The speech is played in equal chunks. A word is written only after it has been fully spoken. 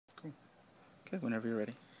Okay, whenever you're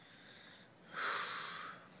ready.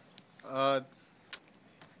 Crap.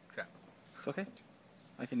 It's okay.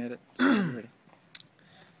 I can edit. So whenever you're ready.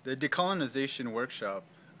 The Decolonization workshop.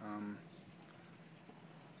 Let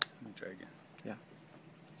me try again. Yeah.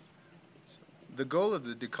 So the goal of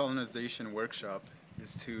the Decolonization workshop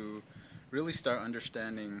is to really start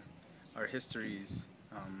understanding our histories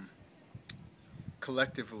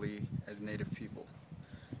collectively as Native people.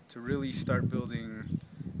 To really start building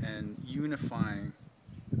and unifying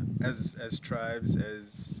as tribes,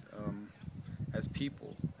 as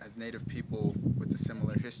people, as Native people with a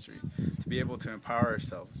similar history, to be able to empower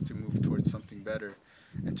ourselves to move towards something better,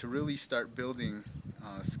 and to really start building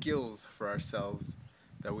skills for ourselves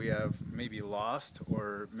that we have maybe lost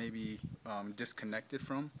or maybe disconnected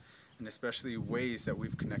from, and especially ways that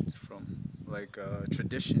we've connected from, like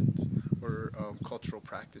traditions or cultural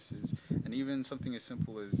practices, and even something as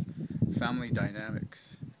simple as family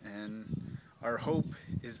dynamics. And our hope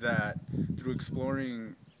is that through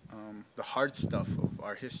exploring the hard stuff of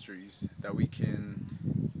our histories, that we can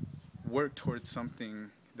work towards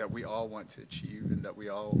something that we all want to achieve and that we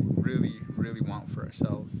all really, really want for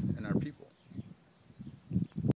ourselves and our people.